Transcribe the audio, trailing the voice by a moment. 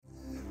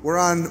We're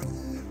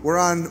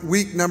on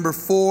week number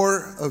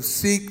 4 of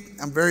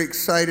Seek. I'm very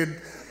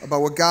excited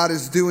about what God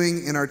is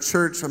doing in our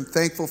church. I'm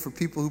thankful for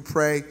people who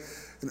pray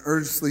and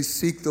earnestly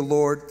seek the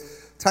Lord.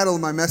 The title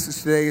of my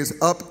message today is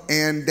Up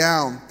and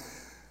Down.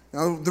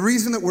 Now, the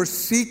reason that we're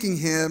seeking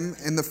Him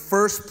in the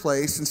first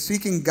place and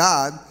seeking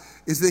God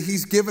is that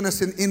He's given us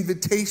an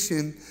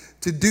invitation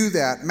to do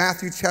that.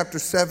 Matthew chapter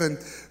 7,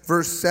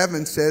 verse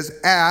 7 says,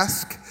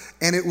 "Ask,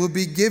 and it will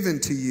be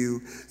given to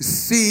you.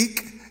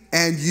 Seek,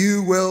 and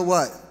you will"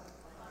 what?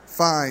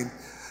 Find.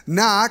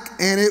 "Knock,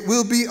 and it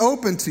will be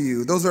open to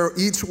you." Those are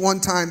each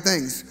one-time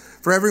things.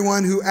 For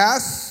everyone who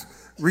asks,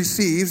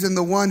 receives, and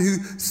the one who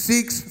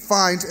seeks,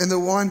 finds, and the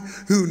one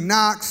who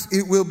knocks,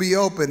 it will be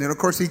open. And of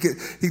course,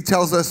 he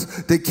tells us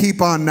to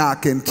keep on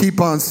knocking,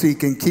 keep on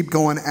seeking, keep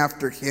going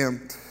after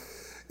Him.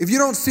 If you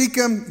don't seek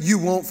Him, you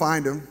won't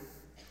find Him.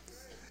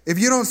 If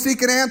you don't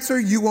seek an answer,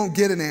 you won't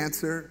get an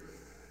answer.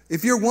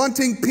 If you're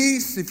wanting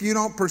peace, if you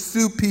don't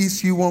pursue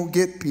peace, you won't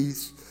get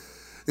peace.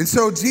 And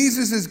so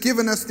Jesus has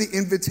given us the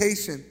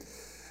invitation.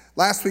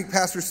 Last week,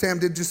 Pastor Sam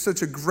did just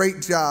such a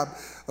great job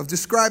of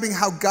describing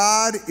how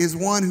God is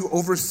one who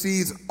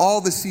oversees all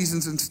the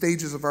seasons and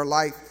stages of our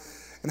life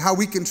and how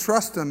we can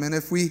trust Him. And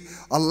if we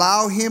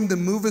allow Him to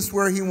move us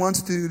where He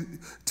wants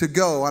to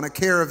go, on a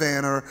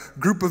caravan or a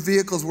group of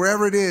vehicles,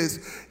 wherever it is,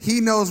 He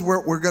knows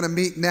where we're going to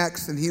meet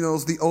next, and He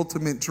knows the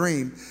ultimate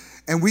dream.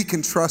 And we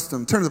can trust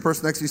Him. Turn to the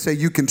person next to you and say,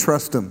 "You can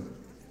trust Him."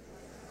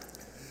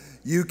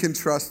 You can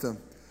trust Him.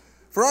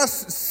 For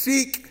us,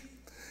 seek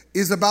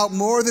is about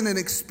more than an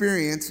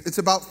experience. It's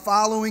about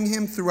following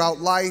Him throughout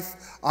life,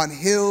 on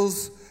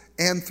hills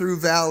and through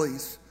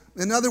valleys.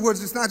 In other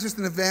words, it's not just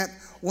an event,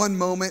 one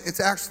moment. It's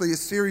actually a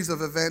series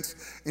of events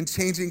and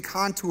changing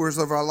contours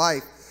of our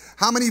life.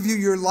 How many of you,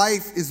 your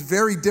life is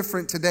very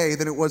different today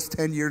than it was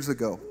 10 years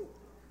ago?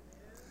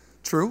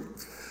 True?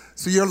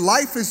 So your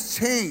life has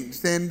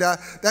changed, and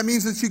that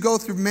means that you go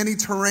through many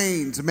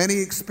terrains, many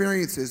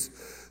experiences.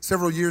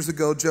 Several years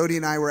ago, Jody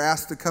and I were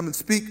asked to come and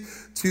speak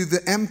to the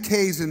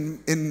MKs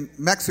in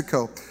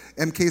Mexico.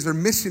 MKs are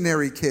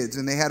missionary kids,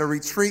 and they had a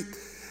retreat.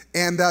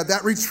 And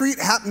that retreat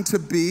happened to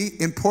be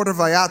in Puerto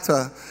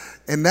Vallarta,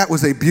 and that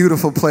was a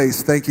beautiful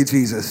place. Thank you,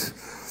 Jesus.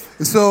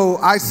 And so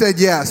I said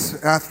yes.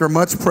 After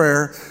much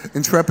prayer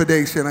and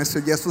trepidation, I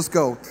said, yes, let's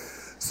go.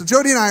 So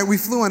Jody and I, we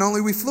flew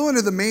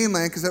into the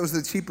mainland because that was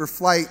the cheaper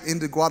flight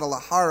into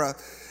Guadalajara.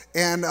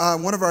 And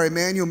one of our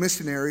Emmanuel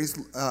missionaries,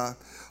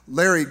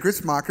 Larry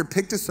Gritzmacher,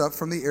 picked us up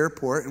from the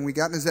airport, and we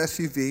got in his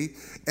SUV,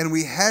 and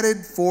we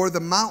headed for the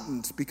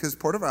mountains because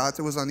Puerto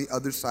Vallarta was on the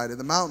other side of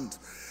the mountains.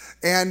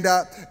 And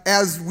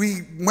as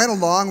we went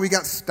along, we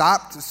got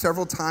stopped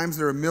several times.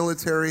 There were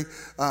military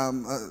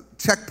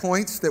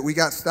checkpoints that we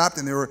got stopped,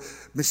 and there were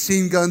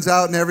machine guns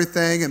out and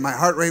everything, and my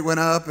heart rate went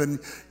up, and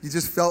you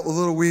just felt a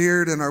little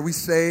weird, and are we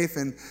safe?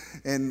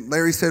 And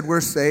Larry said,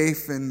 we're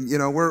safe, and, you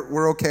know,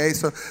 we're okay.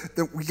 So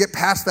we get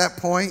past that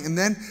point, and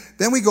then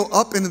we go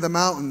up into the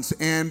mountains,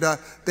 and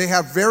they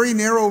have very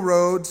narrow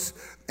roads,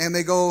 and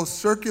they go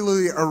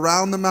circularly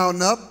around the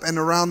mountain up and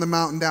around the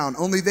mountain down.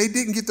 Only they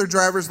didn't get their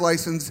driver's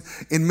license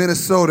in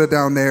Minnesota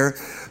down there.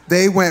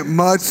 They went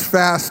much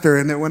faster,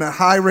 and it went at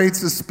high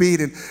rates of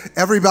speed. And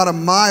every about a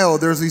mile,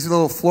 there's these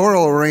little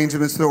floral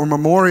arrangements that were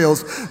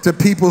memorials to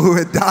people who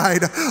had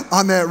died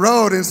on that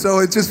road. And so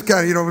it just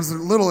kind of, was a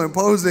little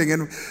imposing.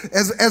 And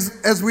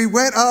as we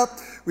went up,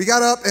 we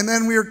got up, and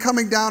then we were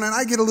coming down, and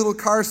I get a little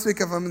car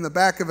sick if I'm in the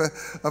back of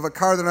a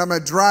car that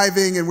I'm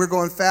driving, and we're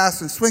going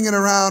fast and swinging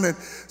around. And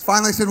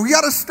finally I said, we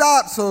got to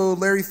stop. So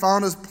Larry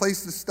found us a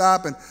place to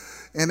stop, and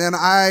then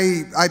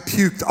I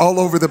puked all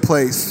over the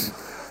place.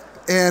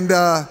 And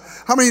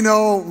how many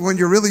know when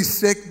you're really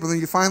sick, but when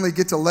you finally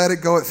get to let it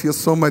go, it feels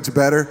so much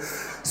better?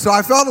 So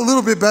I felt a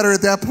little bit better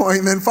at that point,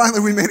 and then finally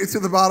we made it to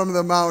the bottom of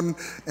the mountain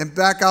and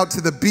back out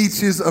to the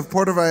beaches of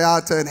Puerto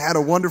Vallarta and had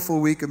a wonderful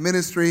week of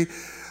ministry,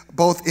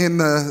 both in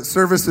the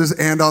services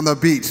and on the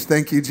beach.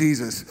 Thank you,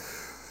 Jesus.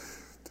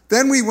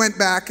 Then we went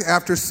back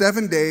after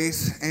 7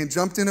 days and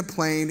jumped in a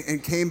plane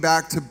and came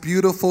back to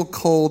beautiful,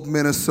 cold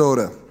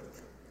Minnesota.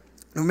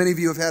 Now, many of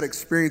you have had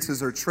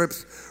experiences or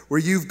trips where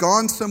you've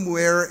gone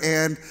somewhere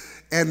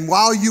and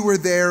while you were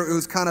there, it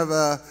was kind of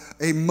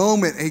a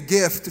moment, a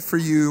gift for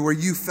you where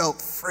you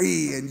felt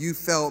free and you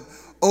felt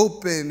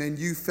open and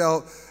you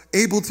felt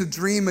able to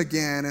dream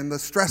again, and the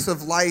stress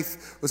of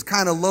life was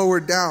kind of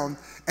lowered down,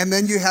 and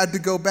then you had to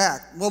go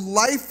back. Well,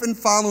 life and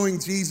following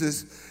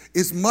Jesus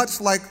is much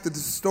like the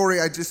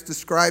story I just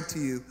described to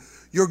you.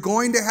 You're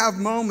going to have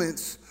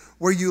moments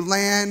where you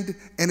land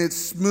and it's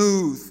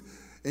smooth,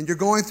 and you're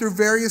going through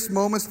various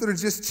moments that are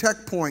just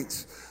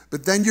checkpoints.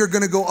 But then you're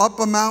going to go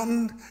up a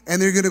mountain,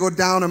 and then you're going to go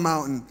down a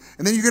mountain.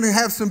 And then you're going to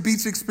have some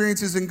beach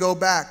experiences and go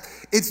back.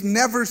 It's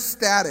never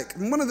static.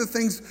 And one of the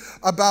things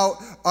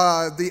about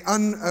the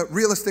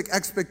unrealistic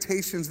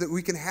expectations that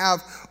we can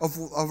have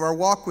of our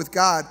walk with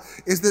God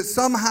is that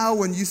somehow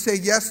when you say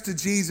yes to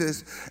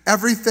Jesus,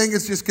 everything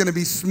is just going to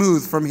be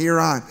smooth from here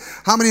on.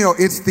 How many know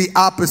it's the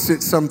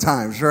opposite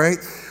sometimes, right?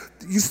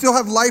 you still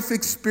have life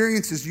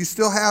experiences. You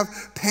still have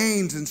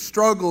pains and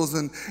struggles,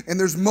 and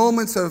there's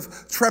moments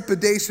of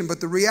trepidation. But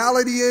the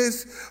reality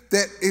is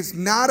that it's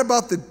not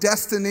about the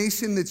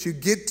destination that you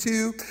get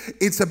to.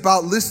 It's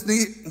about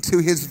listening to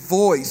his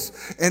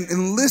voice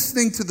and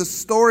listening to the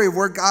story of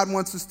where God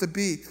wants us to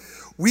be.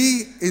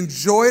 We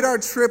enjoyed our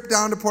trip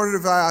down to Puerto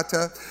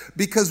Vallarta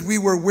because we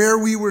were where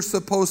we were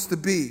supposed to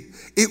be.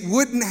 It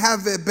wouldn't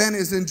have been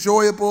as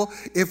enjoyable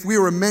if we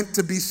were meant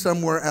to be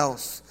somewhere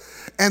else.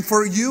 And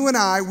for you and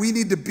I, we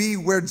need to be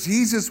where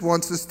Jesus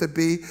wants us to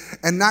be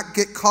and not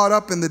get caught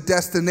up in the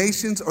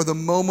destinations or the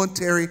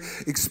momentary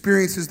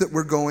experiences that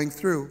we're going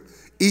through.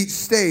 Each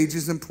stage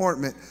is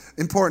important,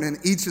 and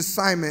each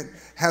assignment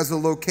has a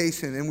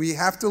location. And we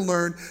have to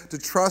learn to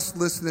trust,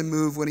 listen, and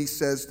move when he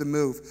says to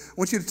move. I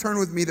want you to turn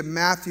with me to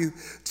Matthew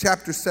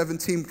chapter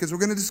 17, because we're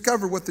going to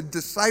discover what the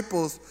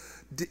disciples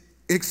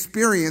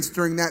experienced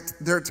during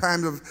their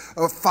time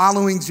of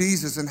following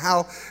Jesus, and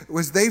how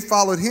as they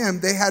followed him,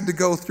 they had to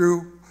go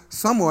through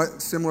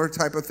somewhat similar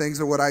type of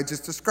things of what I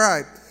just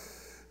described.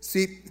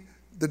 See,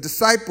 the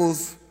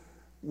disciples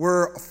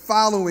were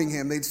following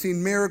him. They'd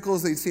seen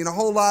miracles. They'd seen a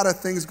whole lot of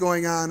things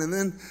going on. And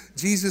then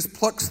Jesus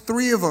plucks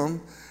 3 of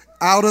them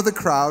out of the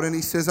crowd, and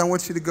he says, I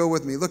want you to go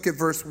with me. Look at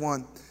verse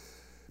 1,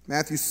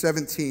 Matthew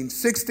 17.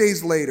 6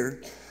 days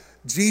later,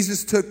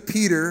 Jesus took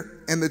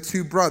Peter and the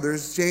 2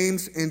 brothers,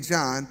 James and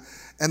John,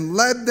 and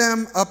led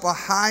them up a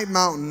high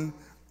mountain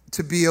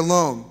to be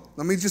alone.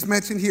 Let me just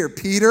mention here,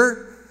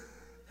 Peter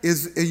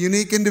is a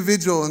unique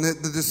individual in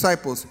the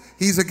disciples.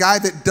 He's a guy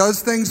that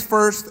does things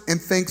first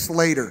and thinks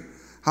later.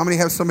 How many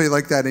have somebody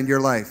like that in your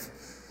life?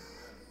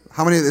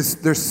 How many,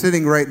 they're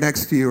sitting right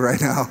next to you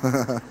right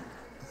now.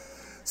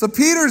 So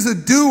Peter's a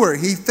doer.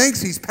 He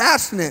thinks, he's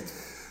passionate.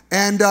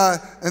 And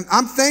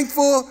I'm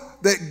thankful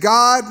that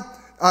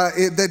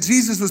that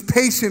Jesus was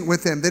patient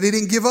with him, that he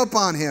didn't give up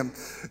on him.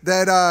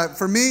 That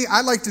for me,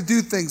 I like to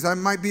do things. I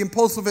might be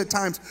impulsive at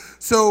times.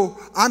 So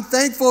I'm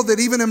thankful that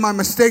even in my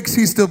mistakes,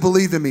 he still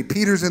believed in me.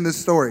 Peter's in this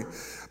story.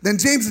 Then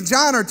James and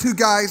John are 2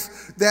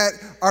 guys that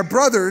are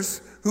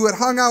brothers who had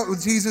hung out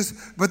with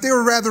Jesus, but they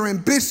were rather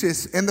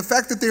ambitious. And the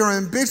fact that they were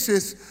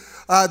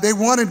ambitious, they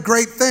wanted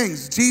great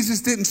things.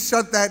 Jesus didn't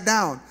shut that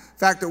down. In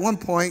fact, at one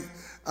point,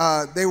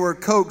 they were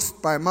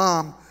coaxed by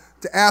mom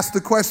to ask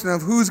the question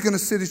of who's going to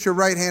sit at your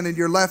right hand and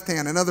your left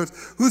hand. In other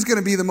words, who's going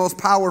to be the most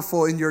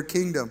powerful in your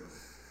kingdom?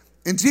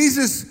 And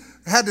Jesus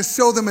had to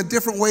show them a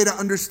different way to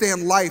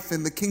understand life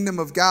in the kingdom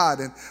of God,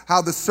 and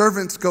how the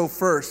servants go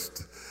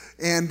first.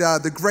 And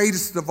the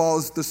greatest of all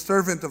is the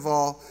servant of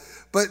all.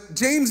 But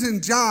James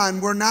and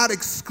John were not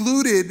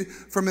excluded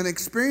from an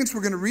experience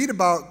we're going to read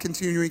about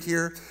continuing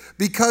here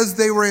because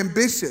they were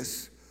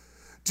ambitious.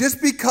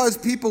 Just because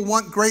people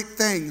want great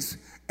things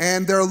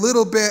and they're a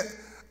little bit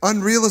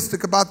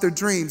unrealistic about their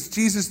dreams,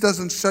 Jesus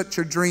doesn't shut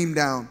your dream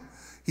down.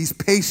 He's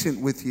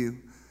patient with you.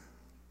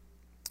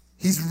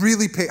 He's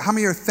really patient. How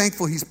many are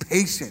thankful he's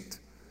patient?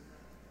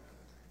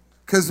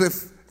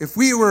 Because if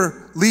we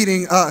were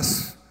leading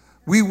us,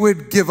 we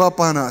would give up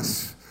on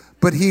us.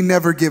 But he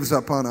never gives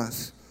up on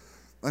us.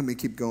 Let me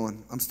keep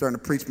going. I'm starting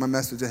to preach my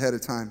message ahead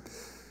of time.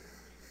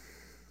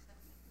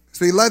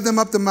 So he led them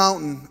up the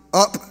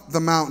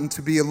mountain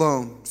to be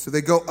alone. So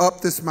they go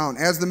up this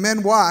mountain. As the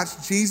men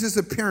watched, Jesus'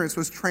 appearance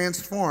was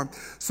transformed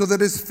so that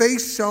his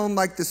face shone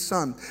like the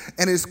sun,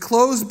 and his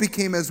clothes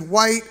became as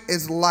white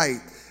as light.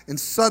 And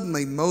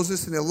suddenly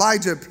Moses and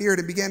Elijah appeared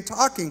and began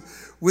talking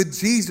with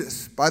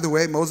Jesus. By the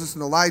way, Moses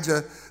and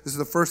Elijah, this is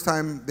the first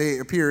time they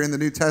appear in the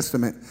New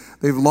Testament.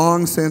 They've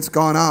long since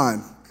gone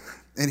on.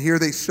 And here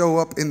they show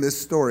up in this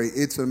story.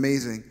 It's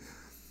amazing.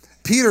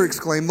 Peter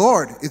exclaimed,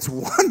 Lord, it's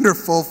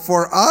wonderful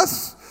for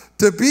us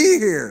to be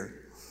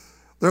here.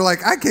 They're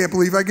like, I can't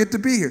believe I get to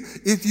be here.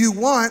 If you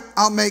want,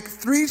 I'll make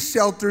 3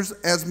 shelters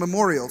as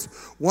memorials.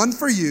 One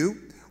for you,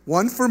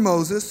 one for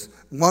Moses,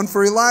 one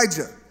for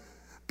Elijah.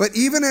 But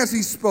even as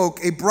he spoke,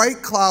 a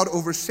bright cloud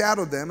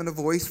overshadowed them, and a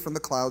voice from the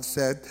cloud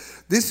said,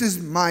 this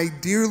is my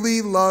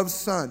dearly loved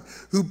son,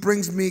 who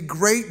brings me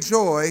great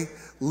joy.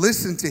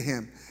 Listen to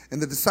him.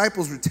 And the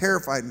disciples were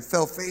terrified and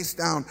fell face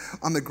down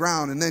on the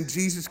ground. And then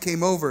Jesus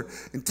came over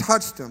and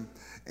touched them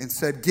and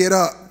said, get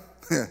up.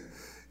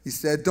 He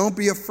said, don't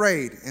be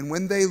afraid. And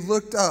when they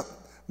looked up,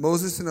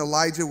 Moses and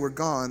Elijah were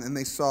gone, and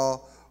they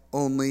saw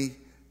only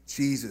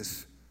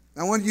Jesus.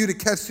 I want you to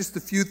catch just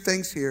a few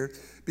things here,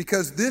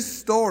 because this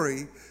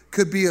story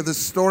could be the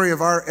story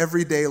of our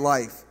everyday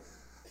life.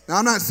 Now,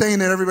 I'm not saying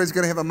that everybody's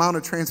going to have a Mount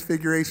of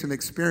Transfiguration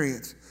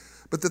experience,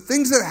 but the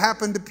things that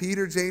happened to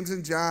Peter, James,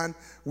 and John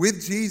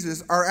with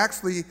Jesus are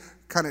actually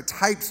kind of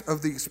types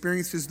of the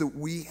experiences that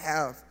we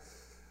have.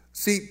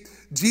 See,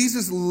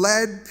 Jesus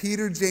led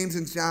Peter, James,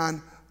 and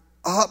John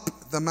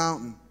up the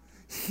mountain.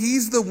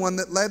 He's the one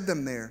that led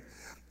them there.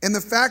 And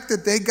the fact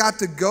that they got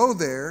to go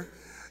there,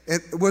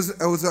 it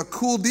was a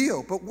cool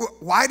deal. But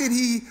why did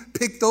he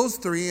pick those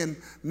 3 and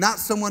not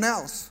someone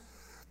else?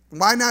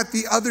 Why not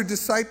the other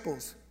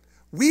disciples?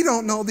 We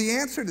don't know the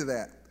answer to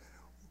that.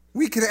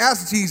 We could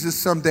ask Jesus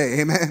someday,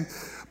 amen.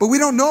 but we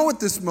don't know at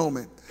this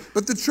moment.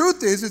 But the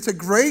truth is, it's a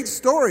great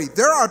story.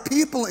 There are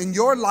people in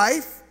your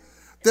life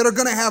that are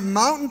going to have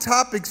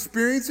mountaintop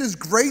experiences,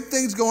 great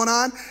things going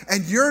on,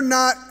 and you're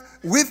not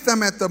with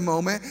them at the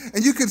moment.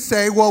 And you could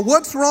say, well,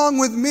 what's wrong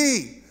with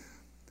me?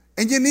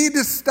 And you need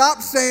to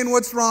stop saying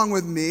what's wrong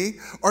with me,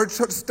 or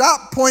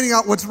stop pointing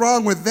out what's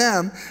wrong with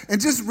them,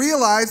 and just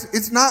realize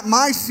it's not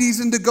my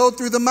season to go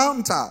through the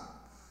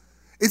mountaintop.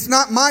 It's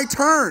not my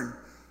turn.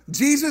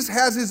 Jesus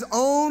has his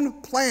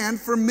own plan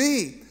for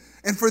me.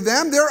 And for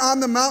them, they're on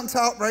the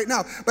mountaintop right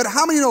now. But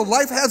how many know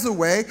life has a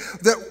way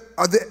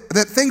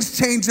that things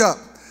change up?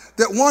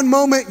 That one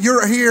moment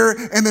you're here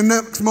and the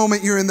next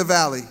moment you're in the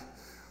valley.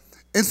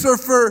 And so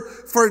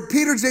for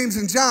Peter, James,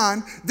 and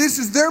John, this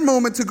is their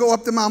moment to go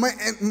up the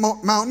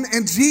mountain,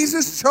 and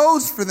Jesus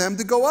chose for them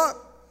to go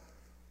up.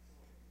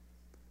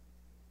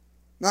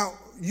 Now,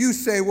 you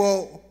say,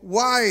 well,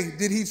 why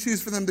did he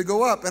choose for them to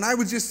go up? And I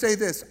would just say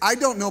this. I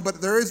don't know,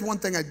 but there is one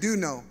thing I do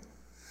know.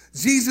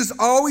 Jesus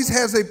always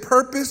has a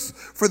purpose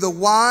for the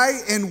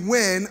why and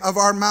when of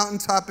our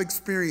mountaintop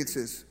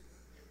experiences.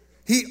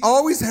 He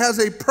always has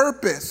a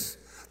purpose.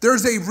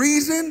 There's a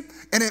reason,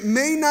 and it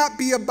may not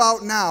be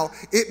about now.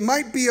 It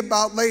might be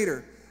about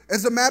later.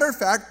 As a matter of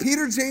fact,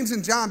 Peter, James,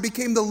 and John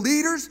became the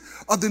leaders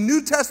of the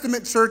New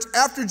Testament church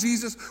after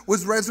Jesus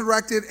was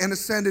resurrected and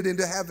ascended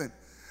into heaven.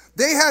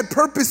 They had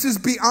purposes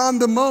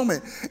beyond the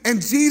moment. And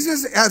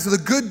Jesus, as the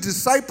good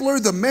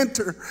discipler, the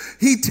mentor,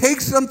 he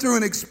takes them through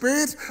an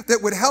experience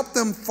that would help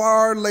them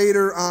far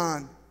later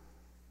on.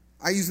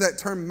 I use that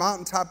term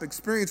mountaintop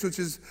experience, which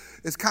is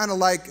kind of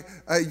like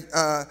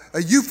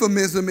a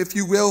euphemism, if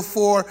you will,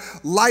 for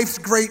life's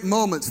great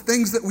moments,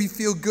 things that we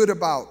feel good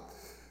about.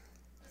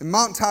 And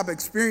mountaintop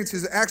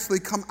experiences actually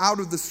come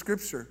out of the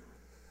scripture,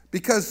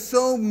 because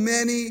so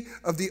many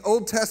of the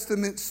Old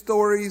Testament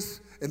stories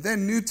and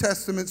then New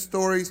Testament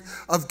stories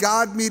of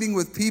God meeting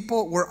with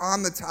people were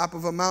on the top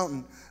of a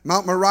mountain.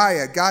 Mount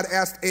Moriah, God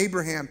asked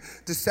Abraham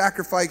to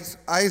sacrifice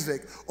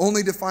Isaac,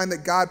 only to find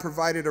that God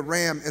provided a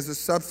ram as a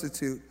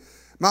substitute.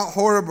 Mount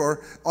Horeb,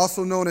 or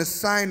also known as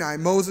Sinai,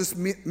 Moses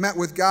met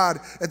with God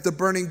at the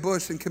burning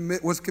bush and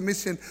was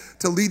commissioned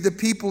to lead the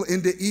people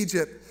into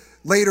Egypt.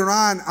 Later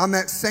on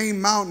that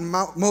same mountain,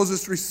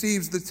 Moses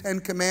receives the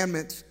 10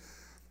 Commandments,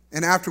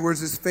 and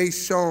afterwards his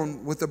face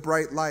shone with a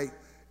bright light.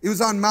 It was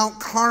on Mount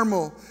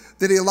Carmel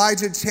that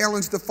Elijah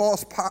challenged the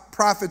false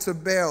prophets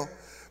of Baal.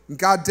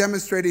 God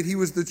demonstrated he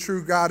was the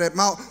true God. At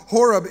Mount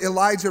Horeb,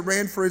 Elijah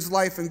ran for his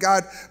life, and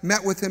God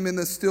met with him in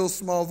the still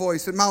small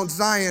voice. At Mount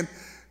Zion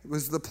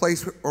was the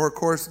place where, of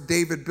course,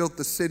 David built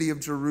the city of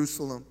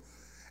Jerusalem.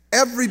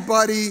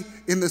 Everybody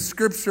in the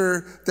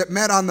scripture that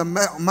met on the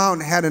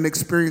mountain had an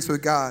experience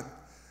with God.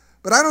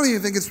 But I don't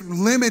even think it's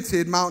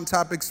limited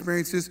mountaintop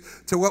experiences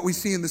to what we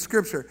see in the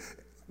scripture.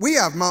 We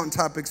have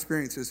mountaintop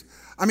experiences.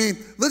 I mean,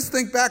 let's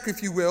think back,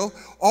 if you will,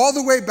 all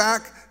the way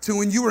back to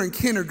when you were in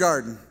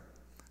kindergarten.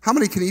 How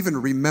many can even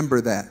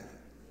remember that?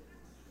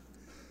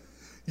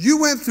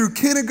 You went through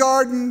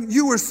kindergarten,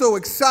 you were so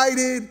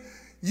excited,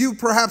 you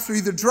perhaps were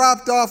either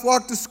dropped off,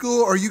 walked to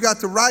school, or you got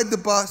to ride the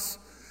bus,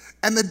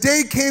 and the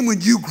day came when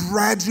you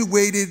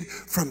graduated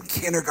from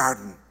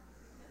kindergarten.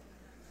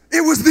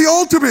 It was the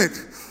ultimate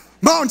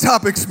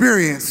mountaintop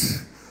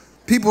experience.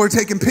 People were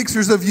taking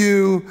pictures of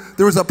you,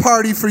 there was a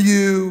party for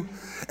you,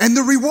 and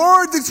the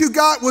reward that you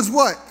got was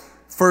what?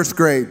 First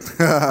grade.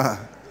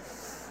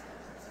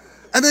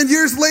 And then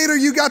years later,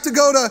 you got to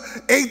go to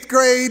 8th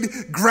grade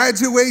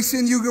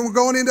graduation. You were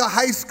going into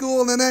high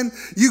school, and then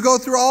you go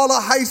through all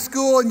of high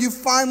school, and you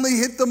finally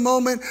hit the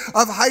moment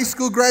of high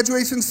school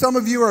graduation. Some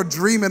of you are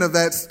dreaming of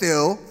that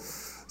still.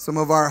 Some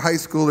of our high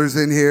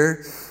schoolers in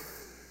here.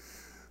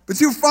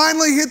 But you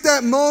finally hit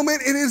that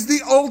moment. It is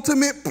the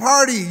ultimate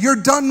party. You're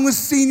done with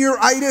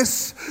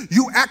senioritis.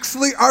 You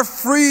actually are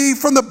free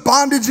from the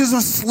bondages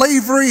of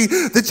slavery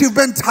that you've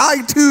been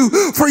tied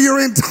to for your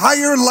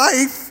entire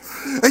life.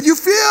 And you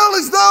feel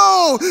as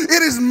though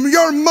it is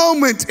your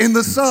moment in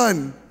the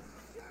sun.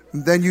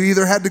 And then you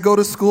either had to go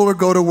to school or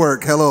go to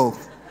work. Hello.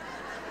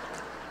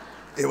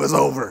 It was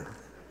over.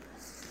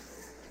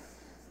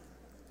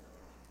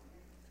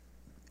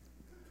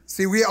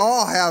 See, we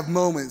all have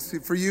moments.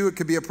 For you, it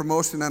could be a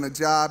promotion on a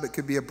job. It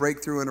could be a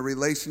breakthrough in a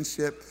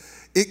relationship.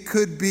 It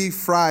could be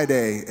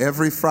Friday,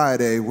 every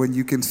Friday, when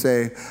you can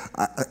say,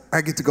 I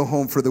get to go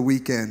home for the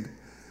weekend.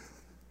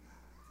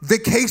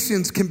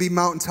 Vacations can be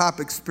mountaintop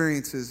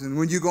experiences. And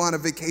when you go on a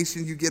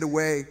vacation, you get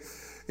away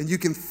and you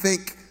can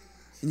think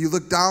and you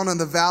look down on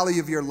the valley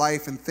of your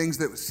life, and things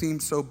that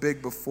seemed so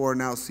big before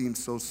now seem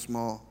so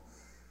small.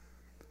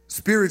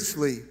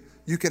 Spiritually,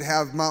 you could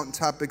have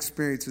mountaintop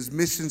experiences,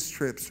 missions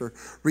trips or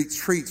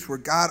retreats where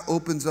God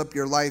opens up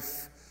your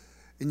life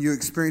and you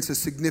experience a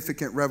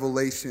significant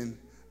revelation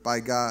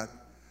by God.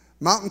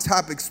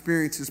 Mountaintop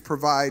experiences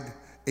provide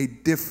a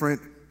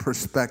different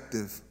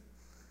perspective.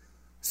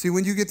 See,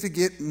 when you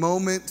get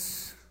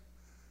moments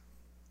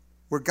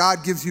where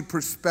God gives you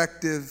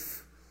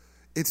perspective,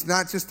 it's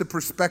not just a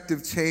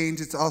perspective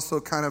change, it's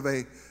also kind of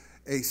a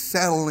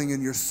settling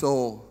in your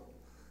soul.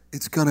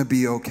 It's going to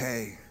be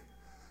okay.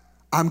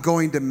 I'm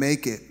going to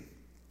make it.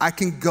 I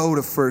can go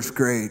to first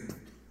grade.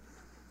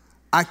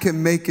 I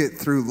can make it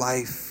through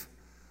life.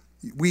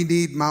 We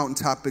need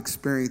mountaintop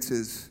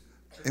experiences,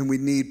 and we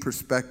need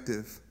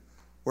perspective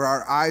where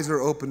our eyes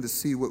are open to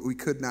see what we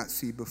could not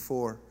see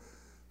before.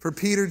 For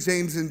Peter,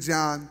 James, and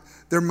John,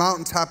 their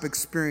mountaintop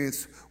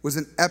experience was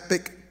an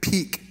epic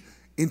peek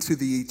into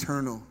the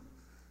eternal.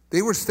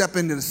 They were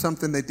stepping into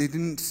something that they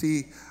didn't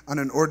see on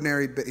an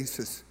ordinary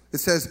basis. It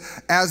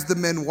says, as the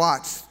men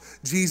watched,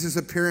 Jesus'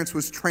 appearance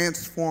was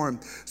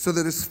transformed so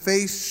that his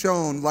face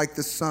shone like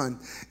the sun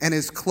and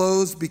his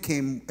clothes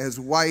became as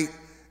white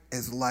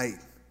as light.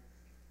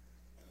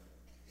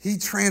 He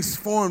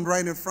transformed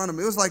right in front of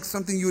him. It was like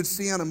something you would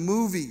see on a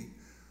movie.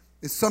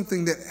 It's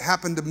something that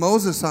happened to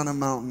Moses on a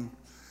mountain.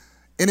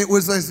 And it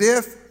was as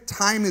if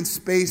time and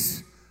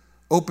space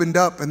opened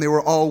up and they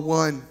were all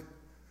one.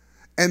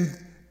 And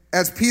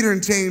as Peter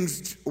and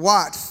James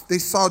watched, they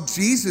saw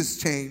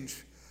Jesus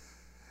change.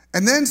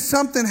 And then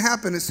something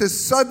happened. It says,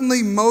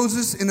 suddenly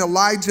Moses and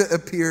Elijah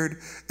appeared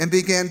and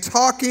began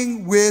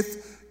talking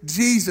with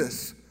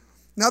Jesus.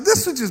 Now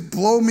this would just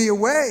blow me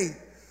away.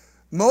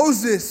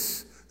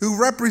 Moses, who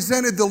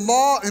represented the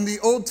law in the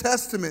Old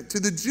Testament to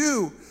the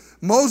Jew,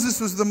 Moses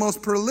was the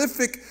most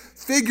prolific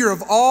figure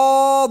of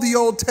all the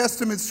Old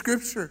Testament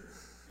scripture.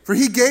 For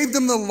he gave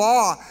them the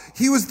law.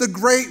 He was the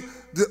great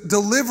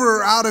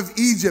deliverer out of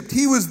Egypt.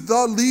 He was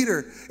the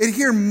leader. And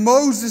here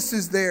Moses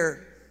is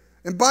there.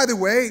 And by the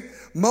way,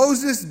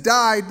 Moses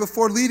died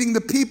before leading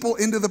the people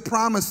into the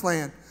promised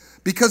land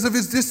because of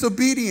his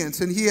disobedience.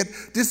 And he had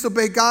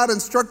disobeyed God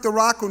and struck the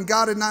rock when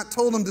God had not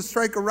told him to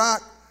strike a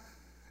rock.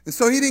 And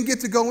so he didn't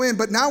get to go in.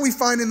 But now we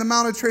find in the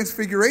Mount of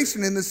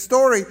Transfiguration in this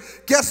story,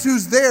 guess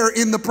who's there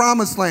in the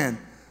promised land?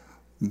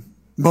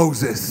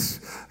 Moses.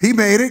 He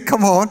made it.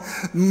 Come on.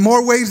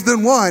 More ways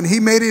than one. He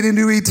made it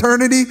into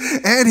eternity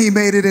and he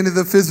made it into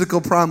the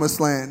physical promised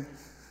land.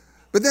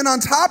 But then on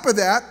top of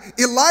that,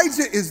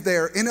 Elijah is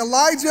there. And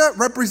Elijah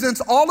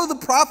represents all of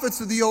the prophets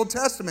of the Old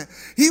Testament.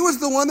 He was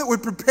the one that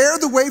would prepare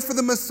the way for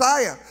the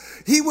Messiah.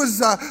 He was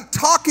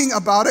talking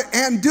about it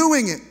and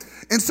doing it.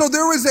 And so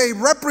there was a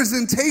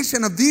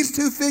representation of these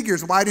two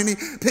figures. Why didn't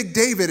he pick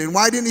David? And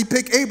why didn't he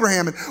pick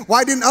Abraham? And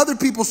why didn't other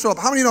people show up?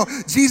 How many know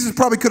Jesus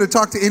probably could have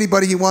talked to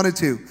anybody he wanted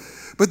to?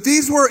 But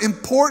these were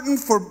important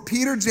for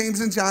Peter,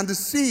 James, and John to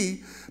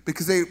see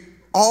because they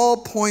all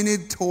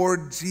pointed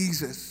toward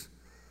Jesus.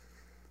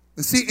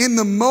 And see, in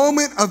the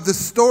moment of the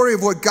story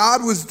of what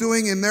God was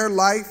doing in their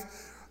life,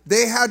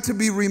 they had to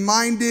be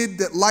reminded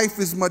that life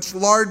is much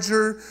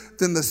larger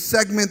than the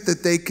segment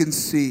that they can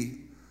see.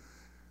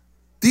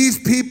 These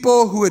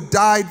people who had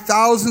died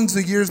thousands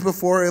of years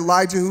before,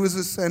 Elijah, who was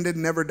ascended,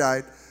 never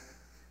died.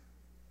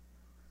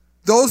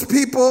 Those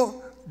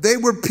people, they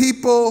were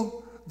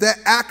people that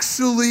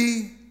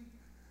actually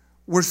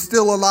were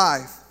still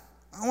alive.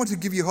 I want to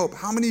give you hope.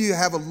 How many of you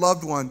have a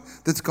loved one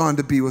that's gone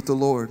to be with the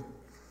Lord?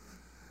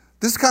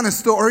 This kind of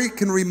story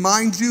can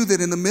remind you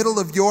that in the middle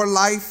of your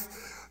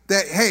life,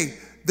 that, hey,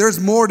 there's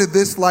more to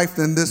this life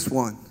than this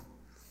one.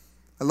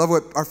 I love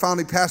what our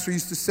founding pastor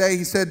used to say.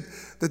 He said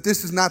that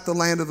this is not the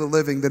land of the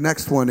living. The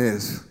next one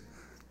is.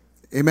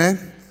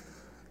 Amen?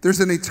 There's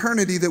an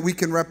eternity that we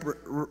can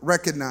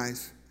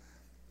recognize.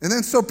 And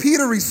then so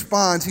Peter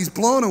responds. He's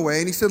blown away.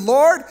 And he said,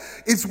 Lord,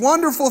 it's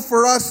wonderful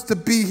for us to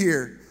be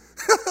here.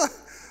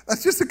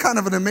 That's just a kind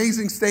of an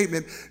amazing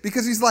statement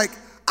because he's like,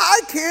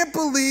 I can't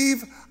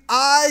believe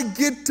I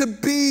get to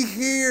be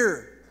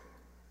here.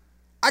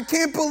 I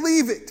can't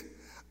believe it.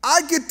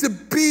 I get to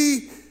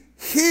be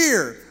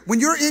here. When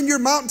you're in your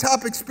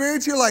mountaintop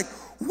experience, you're like,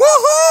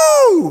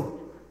 woohoo!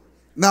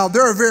 Now,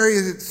 there are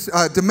various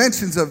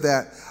dimensions of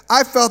that.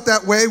 I felt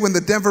that way when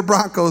the Denver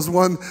Broncos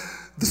won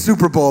the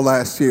Super Bowl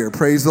last year.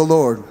 Praise the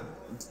Lord.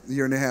 A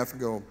year and a half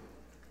ago.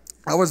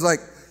 I was like,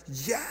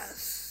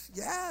 yes,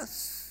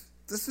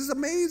 this is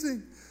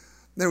amazing.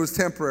 That was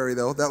temporary,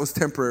 though. That was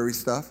temporary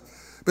stuff.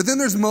 But then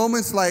there's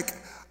moments like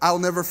I'll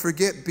never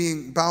forget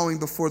bowing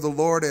before the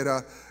Lord at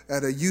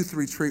a youth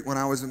retreat when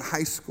I was in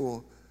high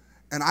school.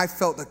 And I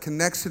felt a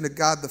connection to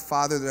God the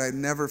Father that I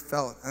never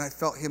felt. And I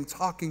felt him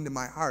talking to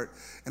my heart.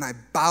 And I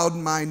bowed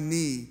my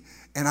knee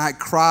and I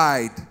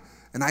cried.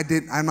 And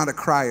I'm not a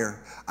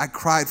crier. I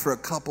cried for a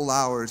couple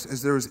hours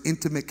as there was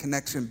intimate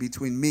connection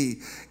between me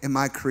and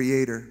my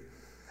Creator.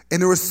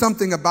 And there was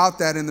something about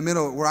that in the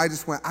middle where I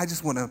just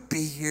want to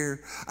be here.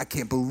 I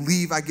can't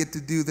believe I get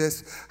to do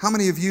this. How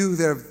many of you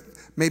that have,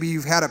 maybe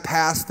you've had a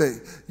past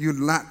that you'd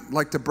not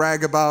like to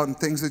brag about and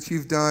things that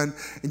you've done,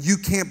 and you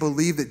can't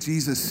believe that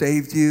Jesus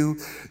saved you.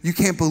 You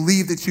can't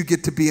believe that you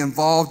get to be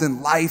involved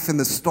in life and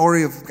the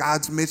story of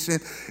God's mission.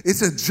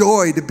 It's a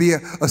joy to be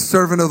a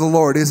servant of the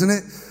Lord, isn't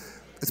it?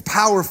 It's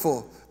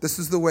powerful. This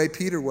is the way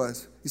Peter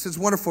was. He says,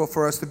 wonderful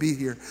for us to be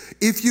here.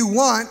 If you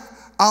want,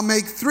 I'll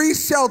make 3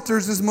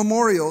 shelters as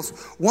memorials,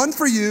 one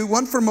for you,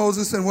 one for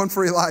Moses, and one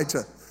for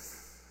Elijah.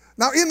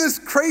 Now, in this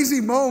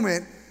crazy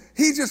moment,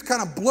 he just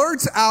kind of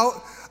blurts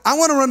out, I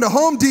want to run to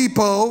Home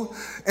Depot,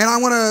 and I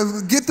want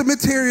to get the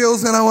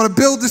materials, and I want to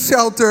build the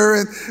shelter.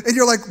 And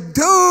you're like,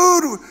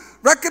 dude,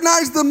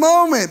 recognize the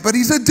moment, but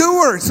he's a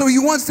doer. So he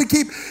wants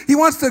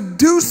to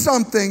do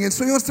something. And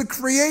so he wants to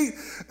create.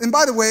 And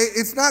by the way,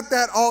 it's not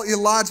that all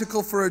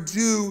illogical for a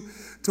Jew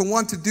to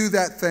want to do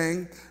that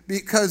thing,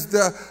 because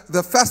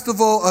the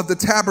festival of the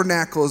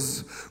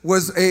tabernacles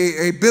was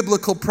a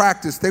biblical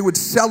practice. They would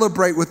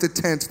celebrate with the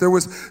tents. There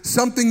was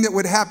something that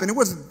would happen. It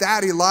wasn't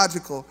that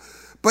illogical.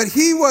 But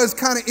he was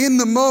kind of in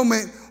the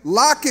moment,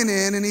 locking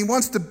in, and he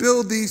wants to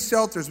build these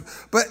shelters.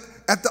 But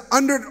at the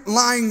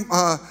underlying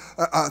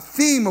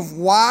theme of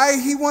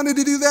why he wanted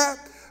to do that,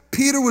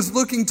 Peter was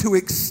looking to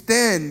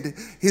extend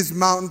his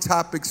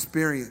mountaintop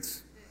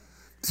experience.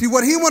 See,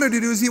 what he wanted to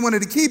do is he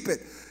wanted to keep it.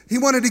 He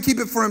wanted to keep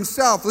it for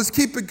himself. Let's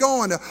keep it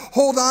going, to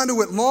hold on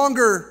to it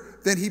longer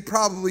than he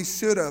probably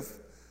should have.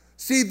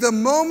 See, the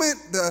moment,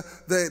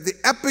 the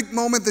epic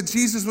moment that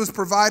Jesus was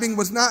providing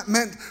was not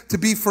meant to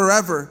be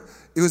forever.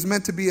 It was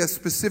meant to be a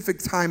specific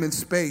time and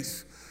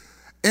space.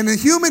 And in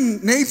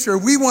human nature,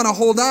 we want to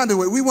hold on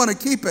to it. We want to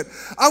keep it.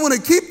 I want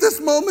to keep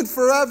this moment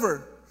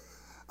forever.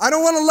 I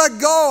don't want to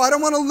let go. I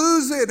don't want to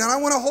lose it. And I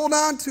want to hold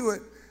on to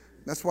it.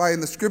 That's why in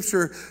the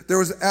scripture, there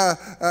was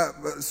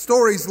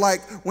stories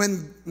like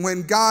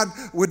when God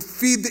would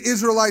feed the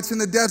Israelites in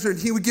the desert,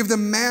 he would give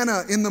them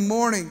manna in the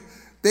morning.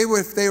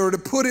 If they were to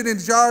put it in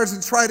jars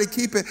and try to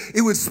keep it,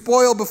 it would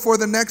spoil before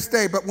the next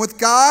day. But with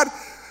God,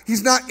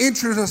 he's not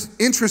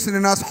interested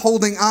in us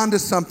holding on to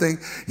something.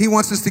 He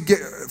wants us to get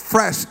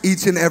fresh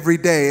each and every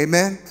day.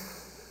 Amen?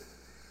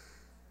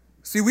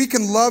 See, we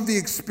can love the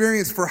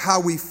experience for how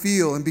we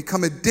feel and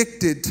become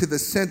addicted to the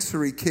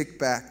sensory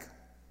kickback.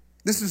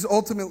 This is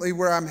ultimately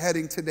where I'm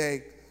heading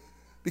today.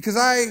 Because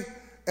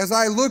as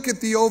I look at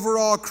the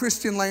overall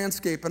Christian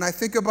landscape and I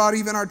think about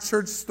even our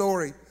church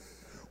story,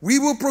 we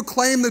will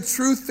proclaim the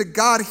truth that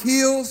God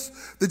heals,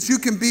 that you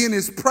can be in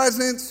his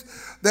presence,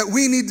 that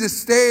we need to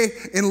stay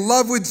in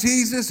love with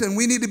Jesus and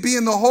we need to be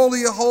in the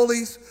Holy of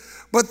Holies.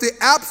 But the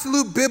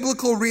absolute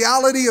biblical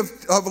reality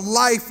of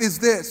life is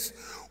this.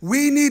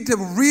 We need to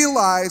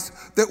realize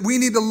that we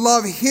need to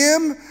love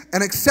him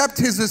and accept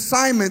his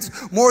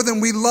assignments more than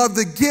we love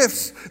the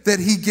gifts that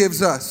he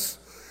gives us.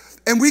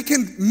 And we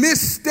can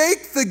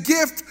mistake the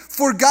gift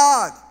for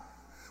God.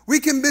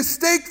 We can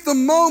mistake the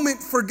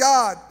moment for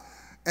God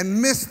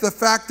and miss the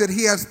fact that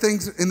he has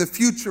things in the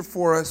future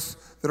for us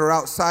that are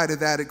outside of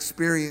that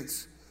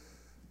experience.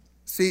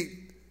 See,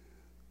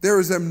 there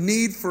is a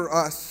need for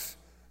us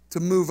to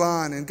move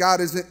on, and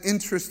God isn't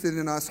interested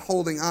in us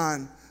holding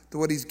on to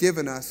what he's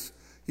given us.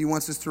 He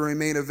wants us to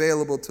remain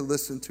available to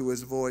listen to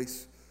his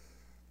voice.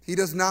 He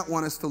does not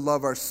want us to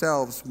love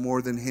ourselves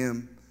more than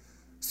him.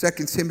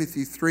 2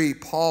 Timothy 3,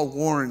 Paul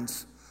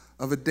warns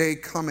of a day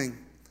coming.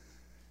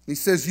 He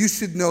says, you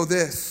should know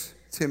this,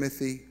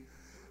 Timothy,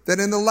 that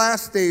in the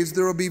last days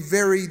there will be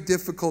very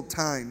difficult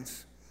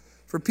times.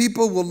 For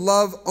people will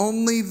love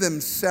only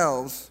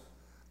themselves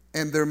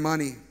and their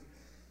money.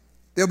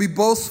 They'll be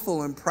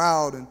boastful and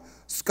proud and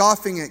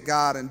scoffing at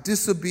God and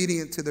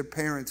disobedient to their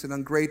parents and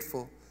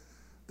ungrateful.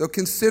 They'll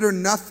consider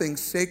nothing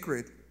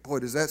sacred. Boy,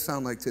 does that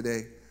sound like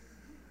today.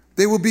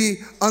 They will be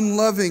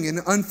unloving and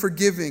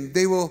unforgiving.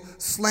 They will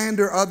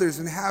slander others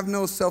and have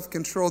no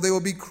self-control. They will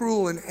be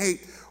cruel and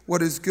hate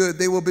what is good.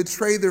 They will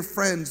betray their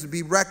friends,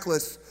 be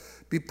reckless,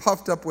 be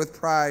puffed up with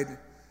pride,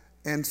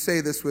 and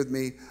say this with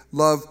me,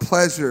 love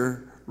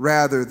pleasure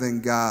rather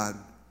than God.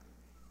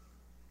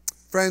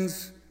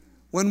 Friends,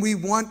 when we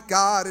want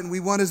God and we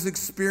want his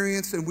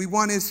experience and we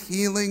want his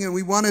healing and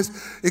we want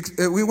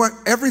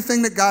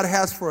everything that God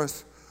has for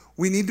us,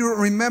 we need to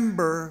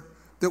remember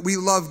that we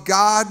love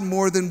God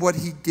more than what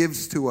he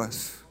gives to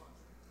us.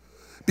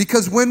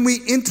 Because when we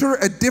enter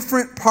a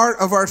different part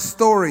of our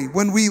story,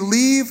 when we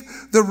leave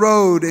the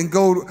road and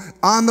go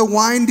on the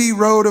windy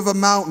road of a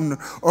mountain,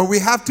 or we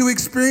have to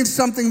experience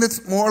something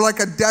that's more like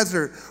a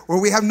desert, where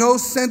we have no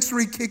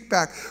sensory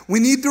kickback, we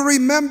need to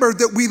remember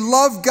that we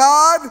love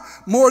God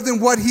more than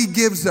what he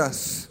gives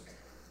us.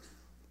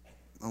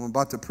 I'm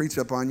about to preach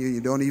up on you,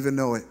 you don't even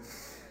know it.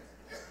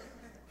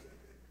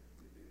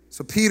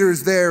 So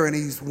Peter's there and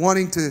he's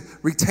wanting to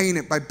retain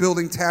it by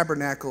building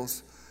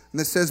tabernacles. And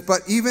it says,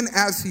 but even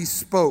as he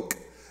spoke,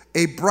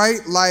 a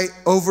bright light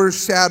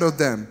overshadowed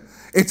them.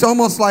 It's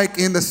almost like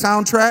in the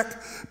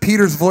soundtrack,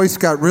 Peter's voice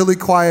got really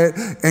quiet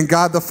and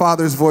God the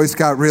Father's voice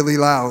got really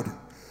loud.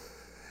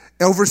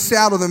 It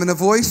overshadowed them, and a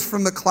voice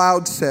from the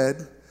cloud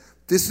said,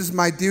 this is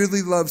my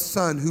dearly loved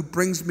son who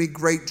brings me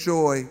great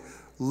joy.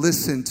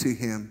 Listen to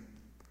him.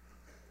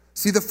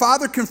 See, the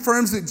Father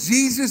confirms that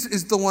Jesus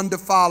is the one to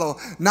follow,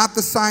 not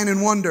the sign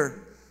and wonder.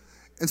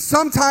 And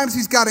sometimes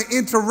he's got to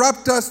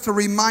interrupt us to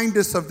remind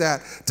us of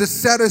that, to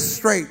set us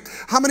straight.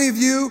 How many of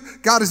you,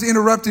 God has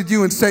interrupted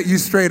you and set you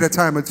straight a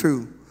time or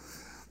two?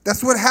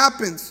 That's what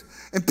happens.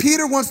 And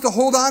Peter wants to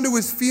hold on to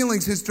his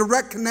feelings, his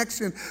direct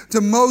connection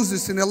to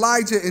Moses and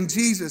Elijah and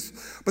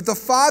Jesus. But the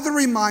Father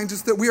reminds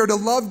us that we are to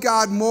love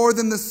God more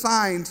than the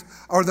signs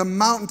or the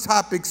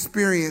mountaintop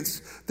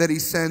experience that he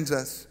sends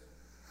us.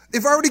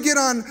 If I were to get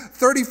on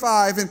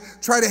 35 and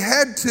try to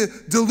head to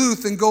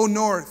Duluth and go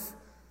north,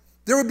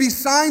 there would be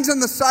signs on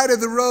the side of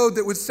the road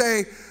that would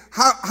say,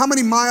 how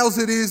many miles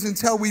it is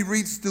until we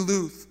reach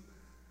Duluth.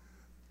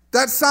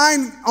 That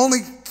sign only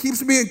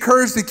keeps me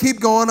encouraged to keep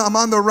going. I'm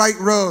on the right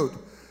road.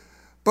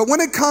 But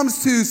when it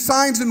comes to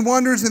signs and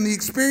wonders and the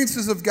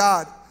experiences of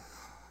God,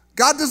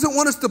 God doesn't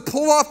want us to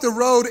pull off the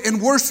road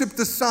and worship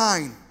the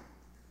sign.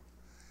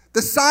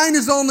 The sign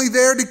is only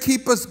there to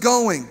keep us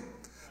going.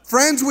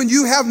 Friends, when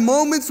you have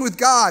moments with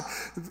God,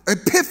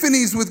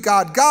 epiphanies with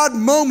God, God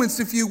moments,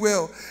 if you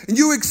will, and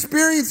you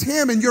experience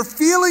Him and your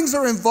feelings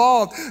are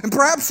involved, and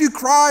perhaps you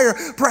cry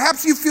or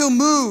perhaps you feel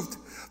moved,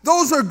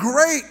 those are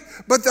great,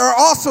 but there are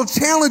also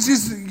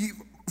challenges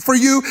for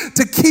you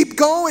to keep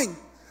going,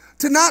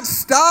 to not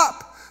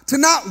stop, to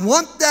not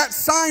want that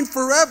sign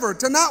forever,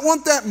 to not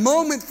want that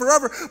moment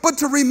forever, but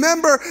to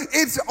remember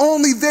it's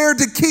only there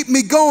to keep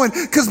me going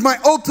because my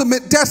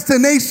ultimate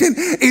destination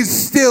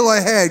is still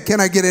ahead. Can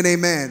I get an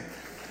amen?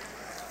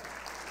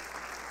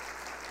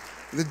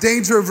 The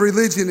danger of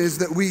religion is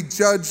that we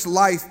judge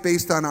life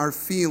based on our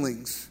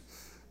feelings,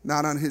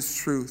 not on His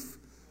truth.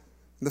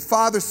 And the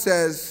Father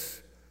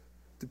says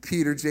to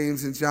Peter,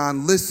 James, and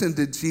John, listen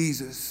to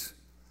Jesus,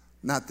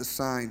 not the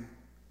sign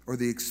or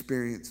the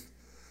experience.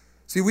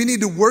 See, we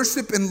need to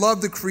worship and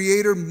love the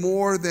Creator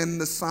more than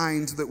the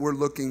signs that we're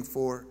looking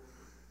for.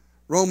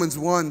 Romans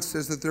 1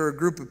 says that there are a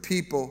group of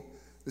people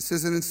that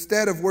says that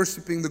instead of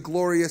worshiping the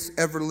glorious,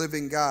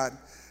 ever-living God,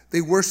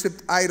 they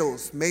worshiped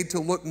idols made to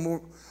look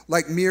more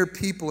like mere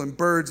people and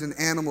birds and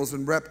animals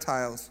and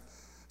reptiles.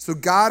 So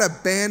God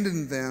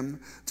abandoned them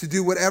to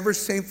do whatever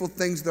shameful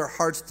things their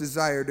hearts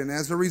desired. And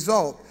as a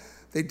result,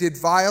 they did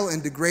vile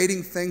and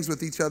degrading things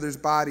with each other's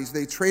bodies.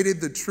 They traded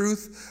the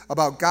truth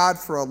about God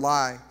for a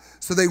lie.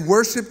 So they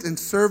worshiped and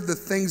served the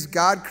things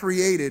God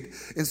created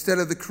instead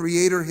of the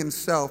Creator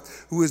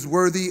Himself, who is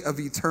worthy of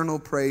eternal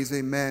praise.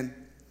 Amen.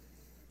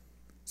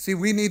 See,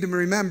 we need to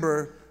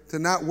remember to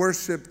not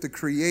worship the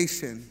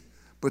creation,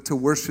 but to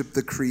worship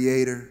the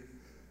Creator.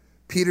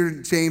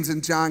 Peter, James,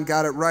 and John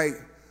got it right.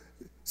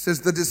 It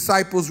says the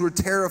disciples were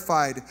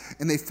terrified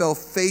and they fell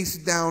face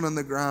down on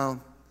the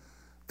ground.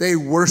 They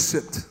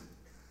worshiped.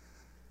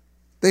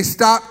 They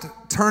stopped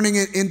turning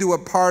it into a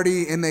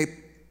party and they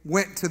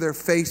went to their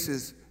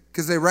faces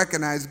because they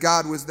recognized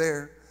God was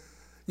there.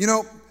 You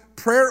know,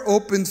 prayer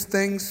opens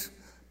things,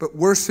 but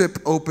worship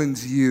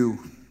opens you.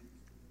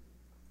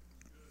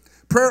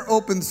 Prayer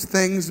opens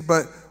things,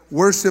 but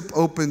worship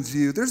opens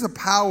you. There's a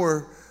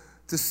power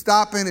to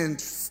stopping and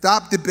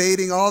stop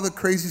debating all the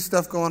crazy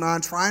stuff going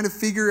on, trying to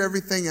figure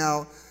everything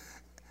out,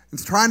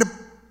 and trying to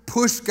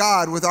push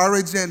God with our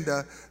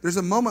agenda. There's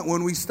a moment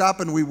when we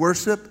stop and we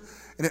worship,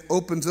 and it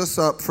opens us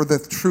up for the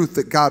truth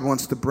that God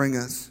wants to bring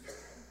us.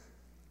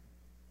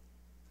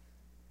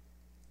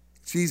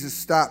 Jesus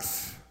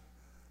stops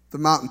the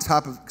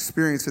mountaintop of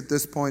experience at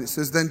this point. It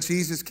says, then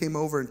Jesus came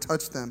over and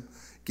touched them.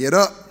 Get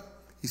up,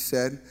 He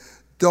said.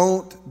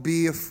 Don't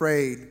be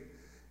afraid.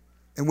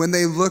 And when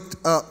they looked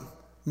up,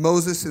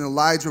 Moses and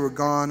Elijah were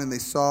gone and they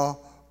saw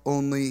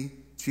only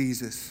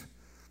Jesus.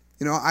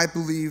 You know, I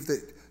believe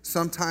that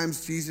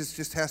sometimes Jesus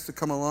just has to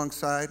come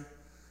alongside.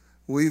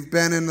 We've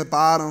been in the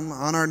bottom,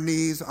 on our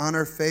knees, on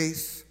our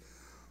face,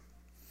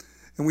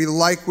 and we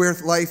like where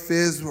life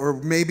is, or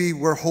maybe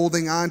we're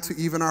holding on to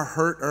even our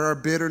hurt or our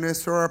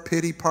bitterness or our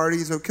pity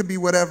parties, or it could be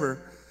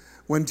whatever.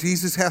 When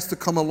Jesus has to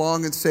come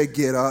along and say,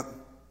 get up.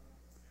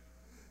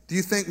 Do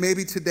you think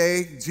maybe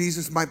today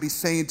Jesus might be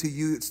saying to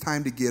you, it's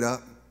time to get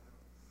up?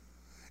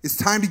 It's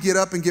time to get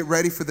up and get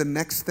ready for the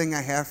next thing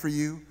I have for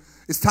you.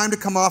 It's time to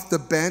come off the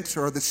bench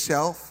or the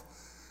shelf.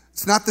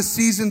 It's not the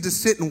season to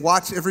sit and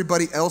watch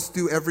everybody else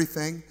do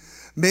everything.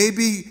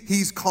 Maybe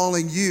He's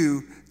calling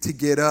you to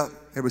get up.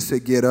 Everybody say,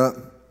 get up.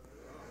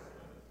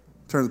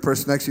 Turn to the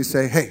person next to you and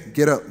say, hey,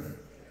 get up.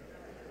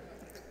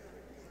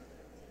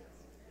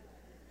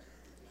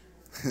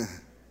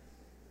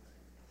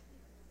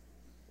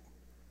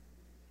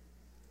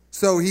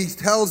 So He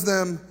tells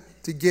them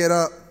to get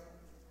up.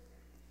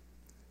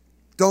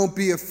 Don't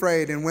be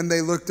afraid. And when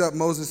they looked up,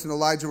 Moses and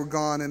Elijah were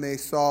gone and they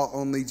saw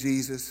only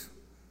Jesus.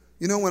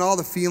 You know, when all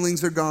the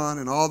feelings are gone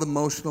and all the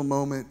emotional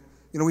moment.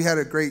 You know, we had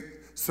a great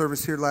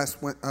service here last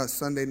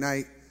Sunday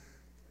night.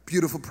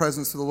 Beautiful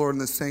presence of the Lord in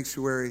the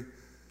sanctuary.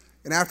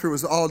 And after it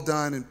was all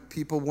done and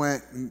people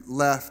went and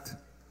left,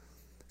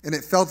 and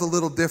it felt a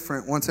little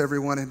different once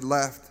everyone had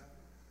left.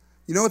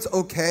 You know, it's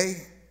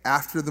okay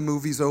after the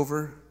movie's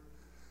over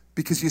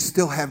because you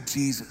still have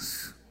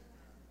Jesus.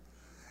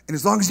 And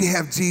as long as you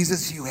have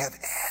Jesus, you have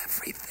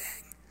everything.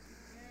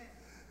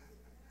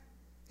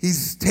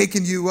 He's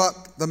taken you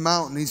up the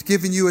mountain. He's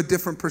given you a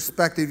different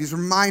perspective. He's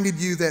reminded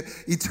you that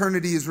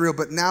eternity is real.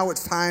 But now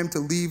it's time to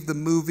leave the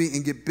movie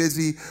and get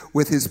busy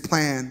with His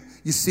plan.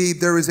 You see,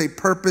 there is a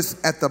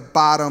purpose at the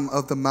bottom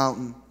of the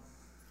mountain.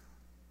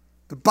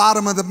 The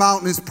bottom of the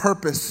mountain is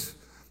purpose.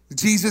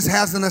 Jesus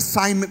has an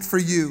assignment for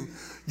you.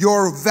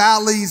 Your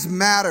valleys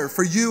matter.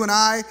 For you and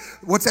I,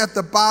 what's at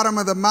the bottom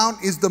of the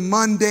mountain is the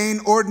mundane,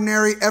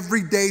 ordinary,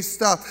 everyday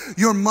stuff.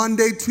 Your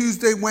Monday,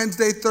 Tuesday,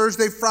 Wednesday,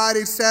 Thursday,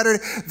 Friday,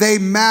 Saturday, they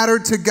matter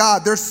to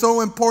God. They're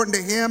so important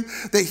to Him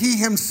that He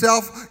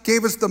Himself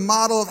gave us the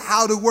model of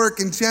how to work.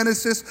 In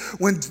Genesis,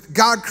 when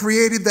God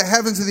created the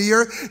heavens and the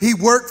earth, He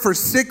worked for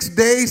 6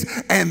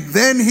 days and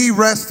then He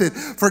rested.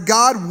 For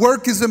God,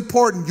 work is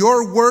important.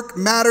 Your work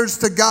matters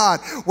to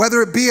God.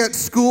 Whether it be at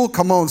school,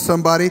 come on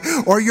somebody,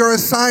 or you're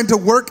assigned to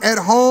work at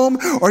home,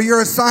 or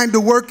you're assigned to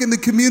work in the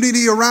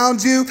community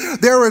around you,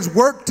 there is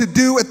work to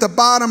do at the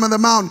bottom of the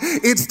mountain.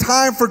 It's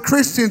time for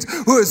Christians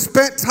who have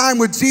spent time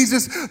with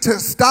Jesus to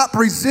stop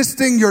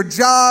resisting your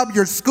job,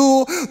 your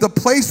school, the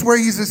place where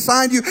He's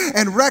assigned you,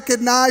 and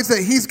recognize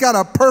that He's got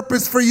a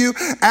purpose for you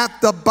at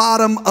the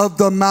bottom of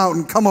the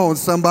mountain. Come on,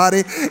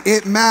 somebody.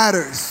 It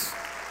matters.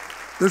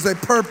 There's a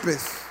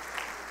purpose.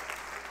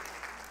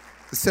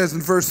 It says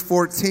in verse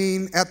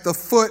 14, at the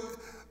foot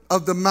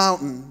of the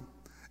mountain,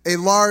 a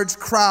large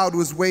crowd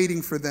was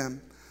waiting for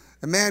them.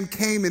 A man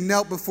came and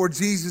knelt before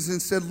Jesus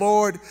and said,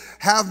 Lord,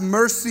 have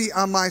mercy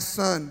on my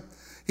son.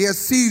 He has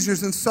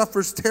seizures and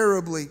suffers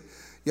terribly.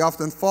 He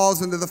often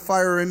falls into the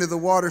fire or into the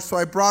water. So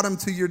I brought him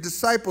to your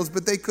disciples,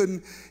 but they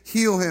couldn't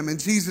heal him. And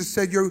Jesus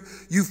said, you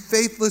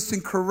faithless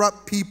and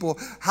corrupt people,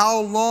 how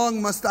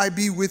long must I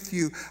be with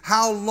you?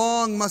 How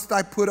long must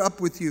I put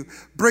up with you?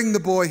 Bring the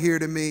boy here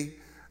to me.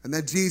 And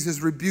then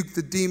Jesus rebuked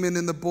the demon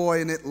in the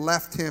boy, and it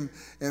left him.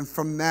 And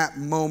from that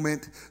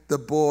moment, the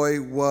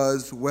boy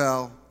was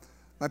well.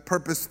 My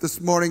purpose this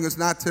morning is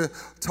not to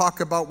talk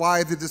about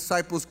why the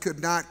disciples could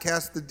not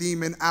cast the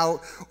demon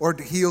out or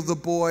to heal the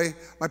boy.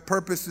 My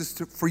purpose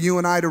is for you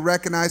and I to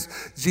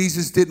recognize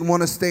Jesus didn't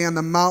want to stay on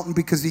the mountain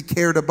because He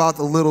cared about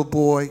the little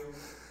boy.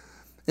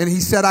 And He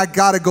said, I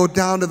got to go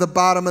down to the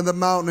bottom of the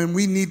mountain, and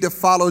we need to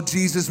follow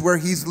Jesus where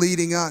He's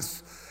leading us.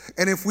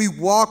 And if we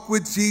walk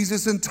with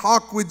Jesus and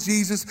talk with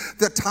Jesus,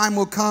 that time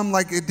will come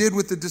like it did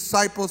with the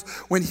disciples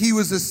when He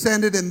was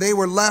ascended and they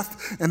were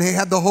left and they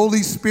had the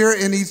Holy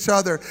Spirit in each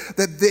other,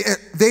 that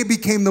they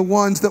became the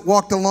ones that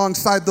walked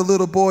alongside the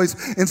little boys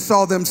and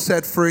saw them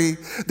set free.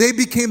 They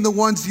became the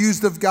ones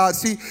used of God.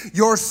 See,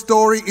 your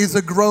story is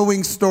a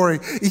growing story.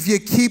 If you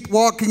keep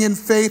walking in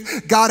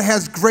faith, God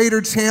has greater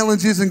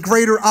challenges and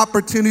greater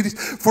opportunities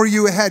for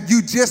you ahead.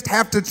 You just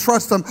have to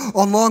trust Him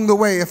along the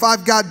way. If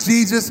I've got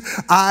Jesus,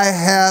 I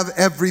have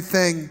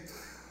everything.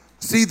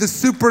 See, the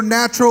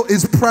supernatural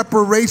is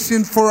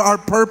preparation for our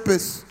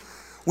purpose.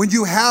 When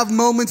you have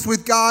moments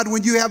with God,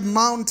 when you have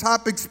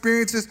mountaintop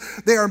experiences,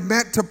 they are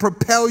meant to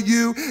propel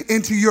you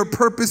into your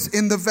purpose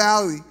in the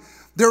valley.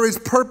 There is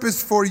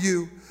purpose for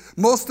you.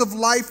 Most of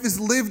life is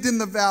lived in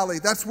the valley.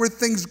 That's where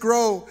things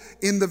grow,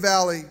 in the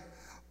valley.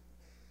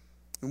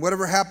 And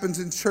whatever happens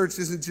in church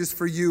isn't just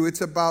for you.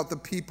 It's about the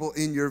people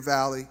in your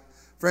valley.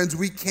 Friends,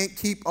 we can't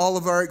keep all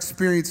of our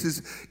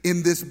experiences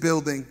in this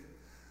building.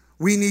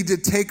 We need to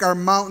take our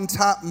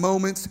mountaintop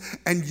moments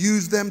and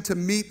use them to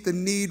meet the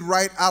need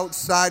right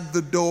outside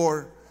the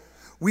door.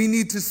 We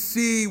need to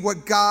see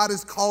what God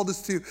has called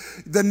us to.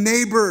 The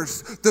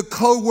neighbors, the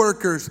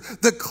co-workers,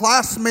 the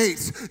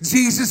classmates.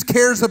 Jesus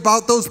cares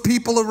about those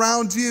people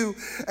around you.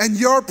 And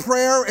your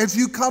prayer as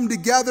you come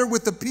together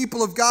with the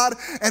people of God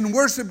and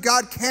worship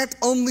God can't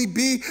only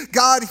be,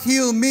 God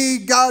heal me,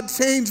 God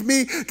change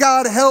me,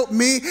 God help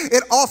me.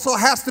 It also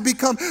has to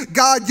become,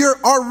 God,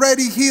 you're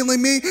already healing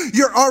me.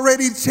 You're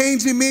already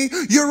changing me.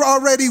 You're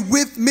already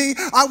with me.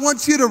 I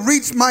want you to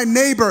reach my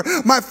neighbor,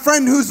 my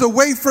friend who's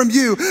away from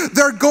you.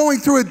 They're going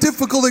through a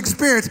difficult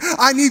experience.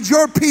 I need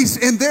your peace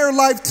in their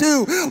life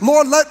too.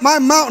 Lord, let my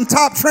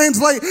mountaintop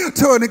translate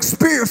to an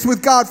experience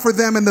with God for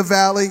them in the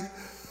valley.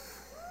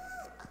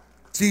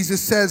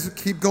 Jesus says,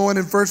 keep going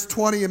in verse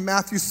 20 in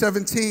Matthew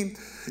 17,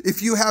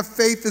 if you have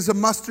faith as a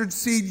mustard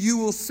seed, you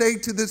will say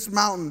to this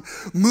mountain,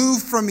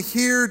 move from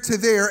here to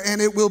there, and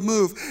it will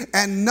move.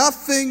 And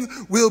nothing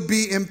will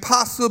be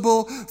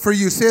impossible for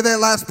you. Say that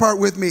last part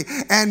with me.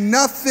 And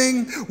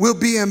nothing will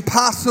be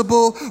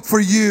impossible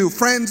for you.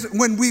 Friends,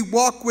 when we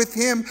walk with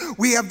Him,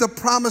 we have the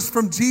promise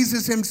from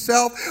Jesus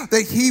Himself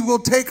that He will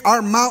take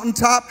our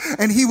mountaintop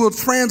and He will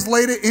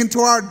translate it into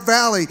our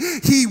valley.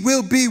 He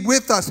will be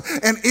with us.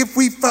 And if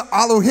we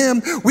follow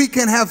Him, we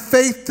can have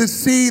faith to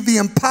see the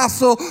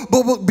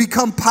impossible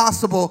become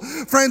possible.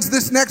 Friends,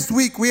 this next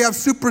week we have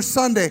Super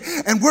Sunday,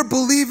 and we're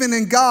believing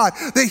in God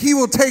that He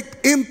will take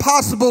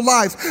impossible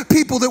lives,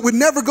 people that would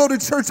never go to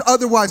church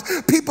otherwise,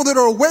 people that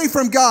are away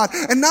from God,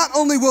 and not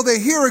only will they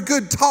hear a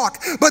good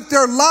talk, but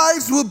their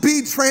lives will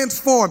be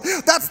transformed.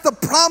 That's the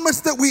promise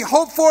that we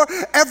hope for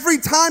every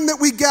time that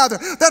we gather.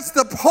 That's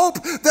the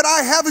hope that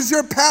I have as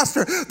your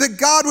pastor, that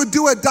God would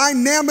do a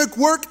dynamic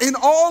work in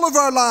all of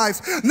our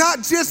lives,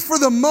 not just for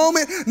the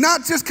moment,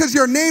 not just because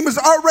your name is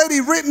already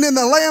written in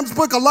the Lamb's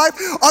Book of Life.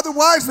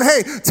 Otherwise,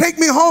 hey, take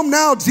me home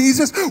now,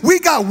 Jesus. We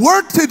got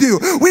work to do.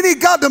 We need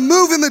God to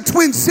move in the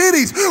Twin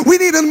Cities. We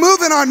need to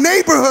move in our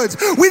neighborhoods.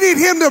 We need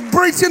Him to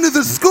breach into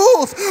the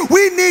schools.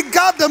 We need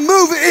God to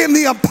move in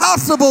the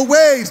impossible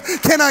ways.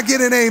 Can I get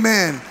an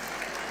amen?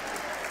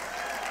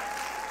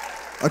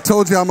 I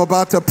told you I'm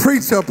about to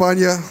preach up on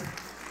you.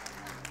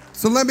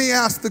 So let me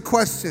ask the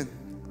question.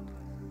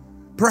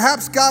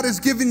 Perhaps God has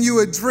given you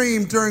a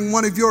dream during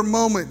one of your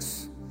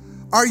moments.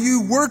 Are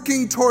you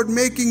working toward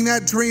making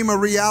that dream a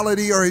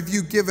reality, or have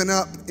you given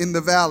up in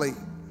the valley?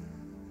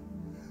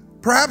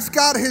 Perhaps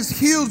God has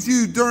healed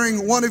you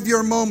during one of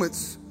your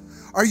moments.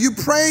 Are you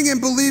praying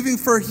and believing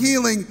for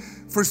healing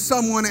for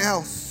someone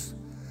else?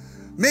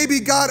 Maybe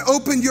God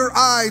opened your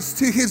eyes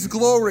to his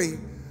glory.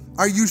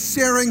 Are you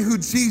sharing who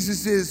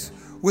Jesus is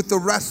with the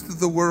rest of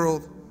the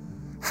world?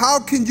 How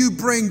can you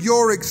bring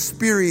your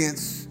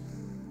experience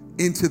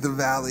into the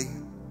valley?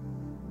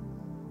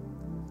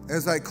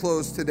 As I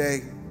close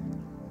today,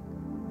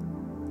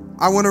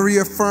 I want to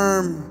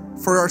reaffirm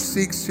for our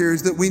Seek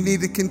series that we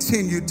need to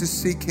continue to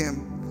seek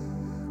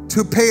him,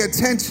 to pay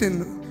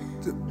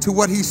attention to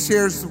what he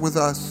shares with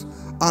us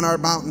on our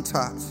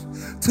mountaintops,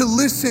 to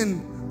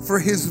listen for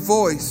his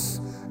voice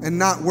and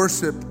not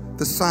worship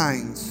the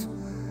signs,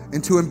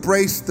 and to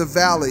embrace the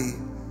valley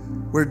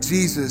where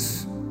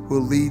Jesus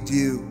will lead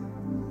you.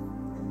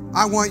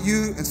 I want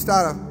you,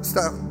 instead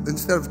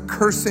of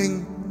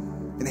cursing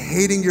and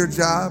hating your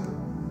job,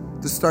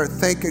 to start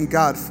thanking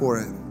God for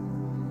it.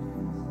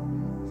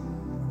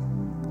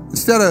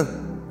 Instead of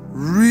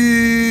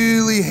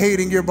really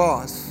hating your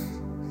boss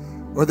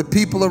or the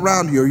people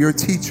around you or your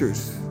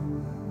teachers,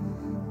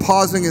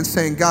 pausing and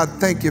saying, God,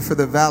 thank you for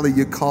the valley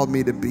you called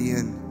me to be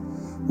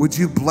in. Would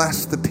you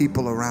bless the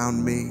people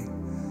around me?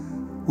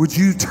 Would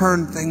you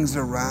turn things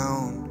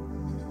around?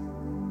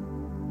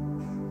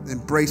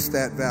 Embrace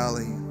that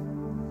valley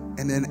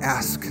and then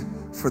ask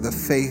for the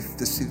faith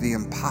to see the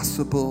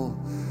impossible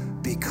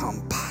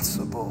become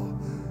possible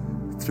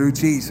through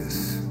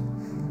Jesus.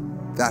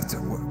 That's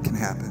what can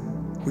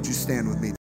happen. Would you stand with me?